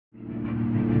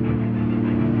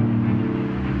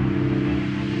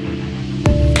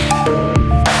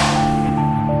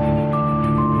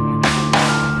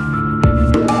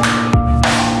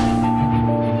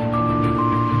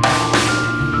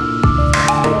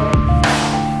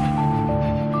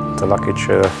The Lakics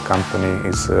company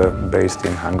is based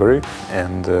in Hungary,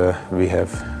 and we have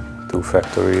two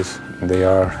factories. They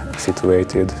are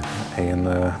situated in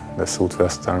the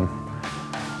southwestern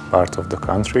part of the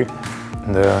country.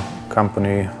 The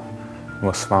company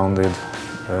was founded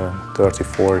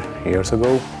 34 years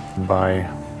ago by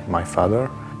my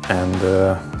father, and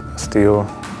still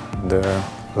the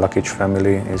Lakics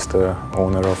family is the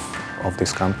owner of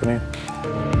this company.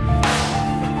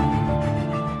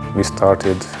 We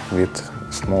started with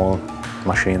small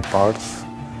machine parts,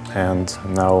 and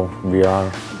now we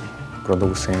are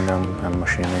producing and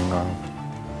machining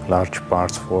large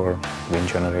parts for wind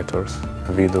generators.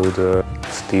 We do the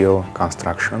steel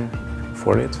construction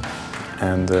for it,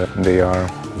 and they are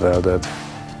welded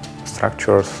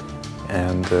structures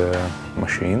and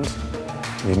machines.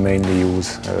 We mainly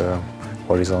use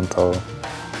horizontal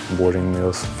boring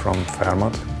mills from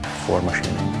FERMAT for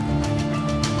machining.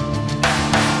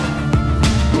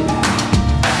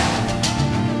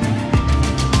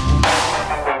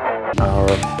 Our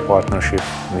partnership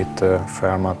with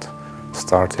FERMAT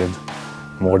started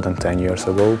more than 10 years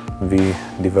ago. We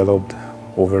developed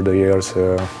over the years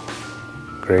a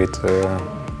great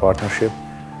partnership,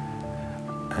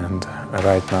 and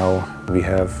right now we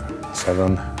have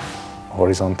 7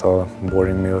 horizontal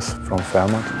boring mills from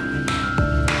FERMAT.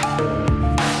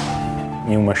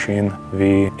 New machine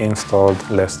we installed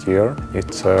last year.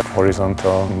 It's a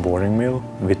horizontal boring mill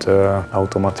with an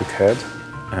automatic head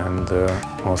and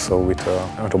also with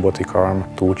a robotic arm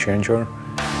tool changer.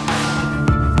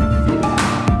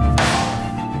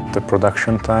 The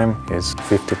production time is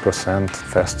 50%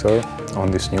 faster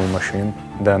on this new machine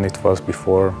than it was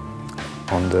before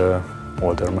on the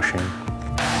older machine.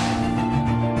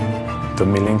 The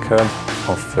milling head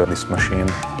of this machine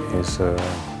is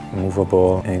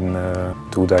movable in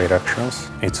 2 directions.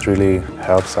 It really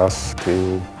helps us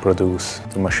to produce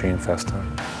the machine faster.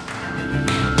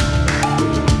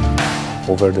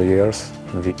 Over the years,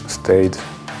 we stayed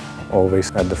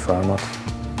always at the FERMAT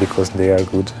because they are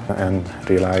good and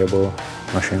reliable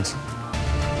machines.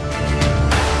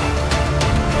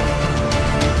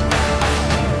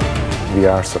 We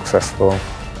are successful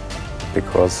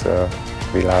because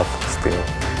we love steel.